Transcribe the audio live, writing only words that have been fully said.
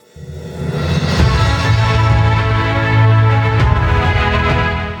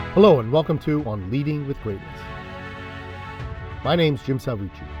Hello and welcome to On Leading with Greatness. My name's Jim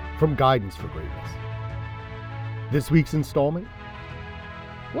Salvucci from Guidance for Greatness. This week's installment,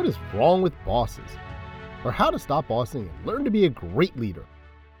 what is wrong with bosses? Or how to stop bossing and learn to be a great leader.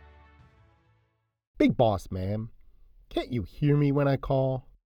 Big boss, man, can't you hear me when I call?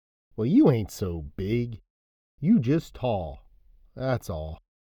 Well, you ain't so big. You just tall. That's all.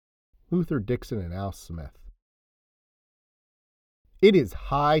 Luther Dixon and Al Smith. It is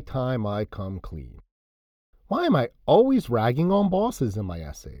high time I come clean. Why am I always ragging on bosses in my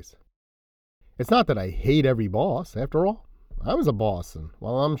essays? It's not that I hate every boss. After all, I was a boss, and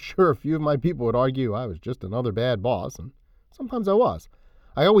while I'm sure a few of my people would argue I was just another bad boss, and sometimes I was,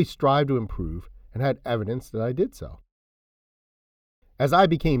 I always strived to improve and had evidence that I did so. As I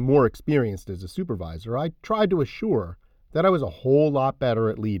became more experienced as a supervisor, I tried to assure that I was a whole lot better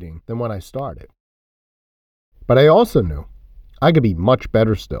at leading than when I started. But I also knew I could be much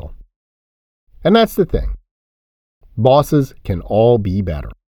better still. And that's the thing. Bosses can all be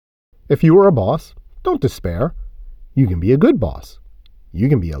better. If you are a boss, don't despair. You can be a good boss. You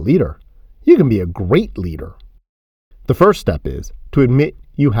can be a leader. You can be a great leader. The first step is to admit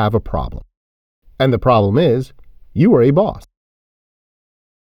you have a problem. And the problem is, you are a boss.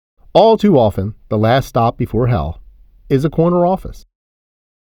 All too often, the last stop before hell is a corner office.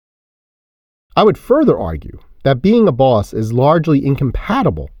 I would further argue that being a boss is largely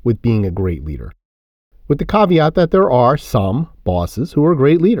incompatible with being a great leader, with the caveat that there are some bosses who are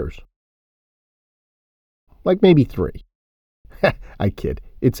great leaders. Like maybe 3. I kid,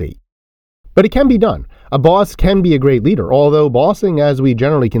 it's 8. But it can be done. A boss can be a great leader, although bossing as we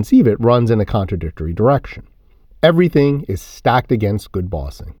generally conceive it runs in a contradictory direction. Everything is stacked against good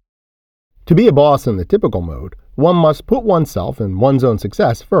bossing. To be a boss in the typical mode, one must put oneself and one's own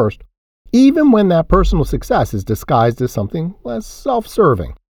success first, even when that personal success is disguised as something less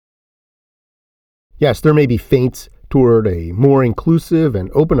self-serving. Yes, there may be feints toward a more inclusive and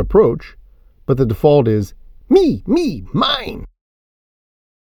open approach, but the default is me, mine.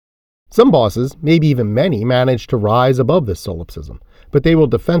 Some bosses, maybe even many, manage to rise above this solipsism, but they will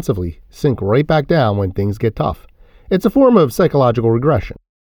defensively sink right back down when things get tough. It's a form of psychological regression.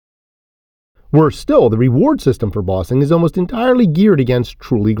 Worse still, the reward system for bossing is almost entirely geared against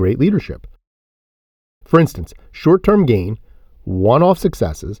truly great leadership. For instance, short-term gain, one-off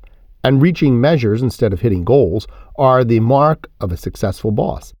successes, and reaching measures instead of hitting goals are the mark of a successful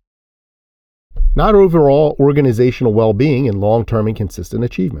boss. Not overall organizational well-being and long-term and consistent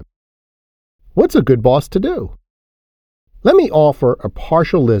achievement. What's a good boss to do? Let me offer a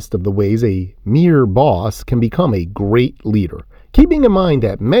partial list of the ways a mere boss can become a great leader, keeping in mind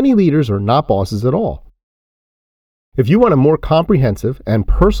that many leaders are not bosses at all. If you want a more comprehensive and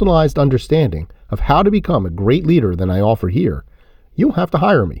personalized understanding of how to become a great leader than I offer here, you'll have to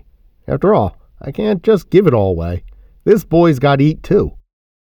hire me. After all, I can't just give it all away. This boy's got to eat too.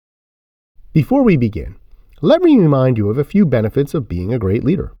 Before we begin, let me remind you of a few benefits of being a great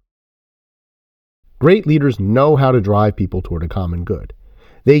leader. Great leaders know how to drive people toward a common good.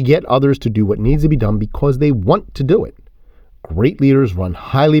 They get others to do what needs to be done because they want to do it. Great leaders run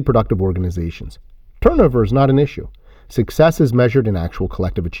highly productive organizations. Turnover is not an issue. Success is measured in actual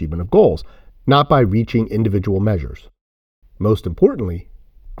collective achievement of goals, not by reaching individual measures. Most importantly,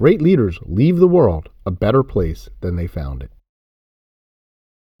 great leaders leave the world a better place than they found it.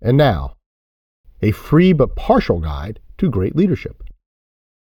 And now, a free but partial guide to great leadership.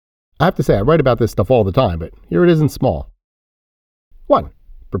 I have to say, I write about this stuff all the time, but here it is in small. 1.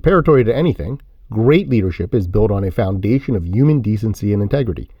 Preparatory to anything, great leadership is built on a foundation of human decency and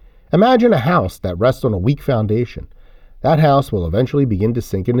integrity. Imagine a house that rests on a weak foundation. That house will eventually begin to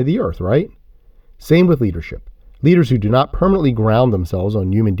sink into the earth, right? Same with leadership. Leaders who do not permanently ground themselves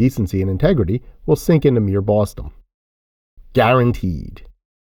on human decency and integrity will sink into mere bossdom. Guaranteed.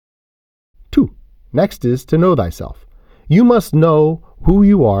 2. Next is to know thyself. You must know who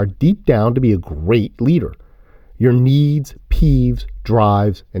you are deep down to be a great leader. Your needs, peeves,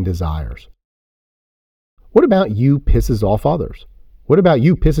 drives, and desires. What about you pisses off others? What about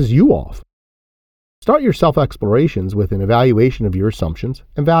you pisses you off? Start your self-explorations with an evaluation of your assumptions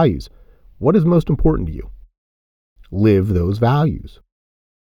and values. What is most important to you? Live those values.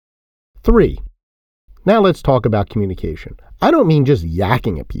 3. Now let's talk about communication. I don't mean just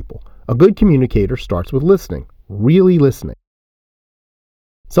yakking at people. A good communicator starts with listening, really listening.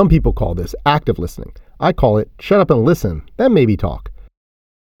 Some people call this active listening. I call it shut up and listen, then maybe talk.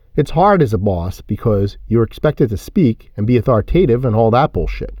 It's hard as a boss because you're expected to speak and be authoritative and all that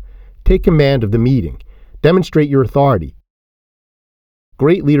bullshit. Take command of the meeting. Demonstrate your authority.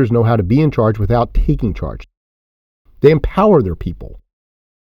 Great leaders know how to be in charge without taking charge. They empower their people.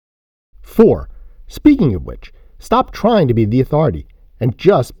 4. Speaking of which, stop trying to be the authority and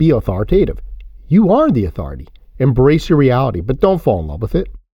just be authoritative. You are the authority. Embrace your reality, but don't fall in love with it.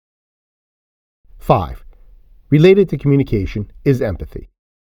 5. Related to communication is empathy.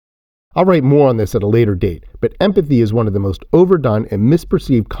 I'll write more on this at a later date, but empathy is one of the most overdone and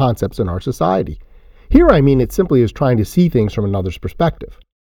misperceived concepts in our society. Here I mean it simply is trying to see things from another's perspective.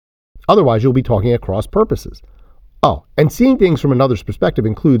 Otherwise, you'll be talking at cross purposes. Oh, and seeing things from another's perspective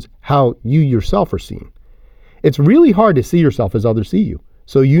includes how you yourself are seen. It's really hard to see yourself as others see you,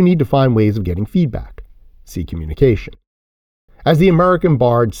 so you need to find ways of getting feedback. See communication. As the American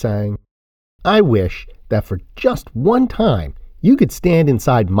bard sang, "I wish that for just one time you could stand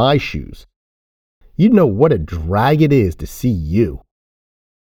inside my shoes. You'd know what a drag it is to see you."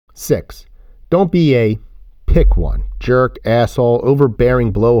 6. Don't be a pick one, jerk, asshole,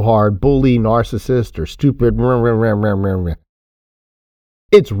 overbearing blowhard, bully, narcissist, or stupid.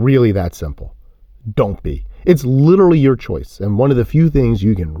 It's really that simple. Don't be. It's literally your choice and one of the few things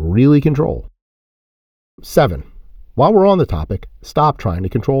you can really control. 7. While we're on the topic, stop trying to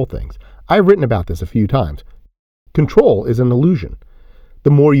control things. I've written about this a few times. Control is an illusion.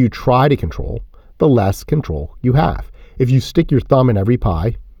 The more you try to control, the less control you have. If you stick your thumb in every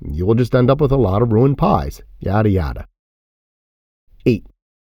pie, you will just end up with a lot of ruined pies, yada yada. 8.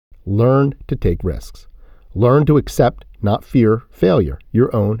 Learn to take risks. Learn to accept, not fear, failure,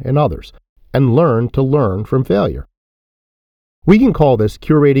 your own and others, and learn to learn from failure. We can call this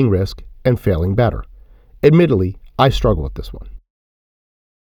curating risk and failing better. Admittedly, I struggle with this one.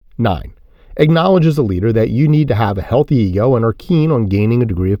 9. Acknowledge as a leader that you need to have a healthy ego and are keen on gaining a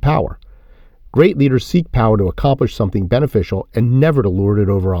degree of power. Great leaders seek power to accomplish something beneficial and never to lord it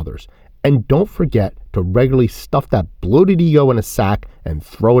over others. And don't forget to regularly stuff that bloated ego in a sack and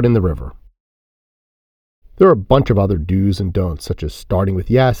throw it in the river. There are a bunch of other do's and don'ts, such as starting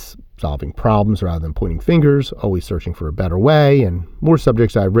with yes, solving problems rather than pointing fingers, always searching for a better way, and more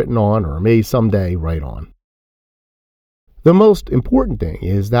subjects I've written on or may someday write on. The most important thing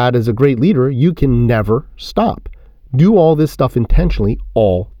is that as a great leader, you can never stop. Do all this stuff intentionally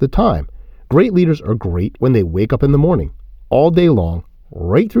all the time. Great leaders are great when they wake up in the morning, all day long,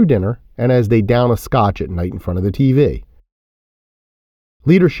 right through dinner, and as they down a scotch at night in front of the TV.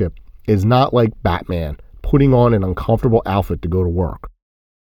 Leadership is not like Batman putting on an uncomfortable outfit to go to work.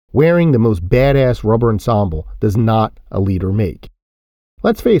 Wearing the most badass rubber ensemble does not a leader make.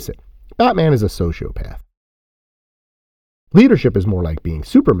 Let's face it, Batman is a sociopath. Leadership is more like being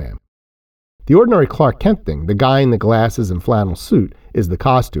Superman. The ordinary Clark Kent thing, the guy in the glasses and flannel suit, is the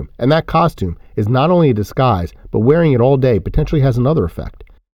costume, and that costume is not only a disguise, but wearing it all day potentially has another effect.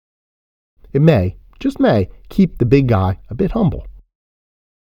 It may, just may, keep the big guy a bit humble.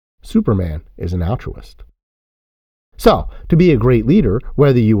 Superman is an altruist. So, to be a great leader,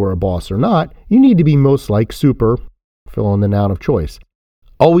 whether you are a boss or not, you need to be most like super, fill in the noun of choice.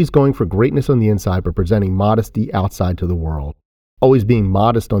 Always going for greatness on the inside but presenting modesty outside to the world. Always being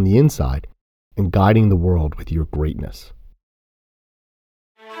modest on the inside and guiding the world with your greatness.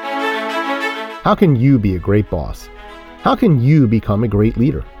 How can you be a great boss? How can you become a great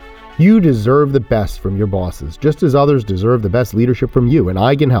leader? You deserve the best from your bosses, just as others deserve the best leadership from you, and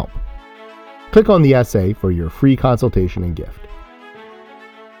I can help. Click on the essay for your free consultation and gift.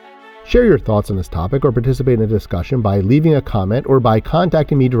 Share your thoughts on this topic or participate in a discussion by leaving a comment or by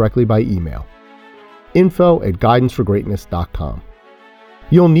contacting me directly by email. info@guidanceforgreatness.com.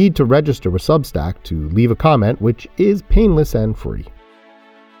 You'll need to register with Substack to leave a comment, which is painless and free.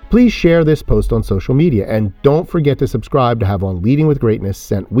 Please share this post on social media and don't forget to subscribe to have On Leading with Greatness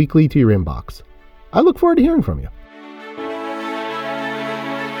sent weekly to your inbox. I look forward to hearing from you.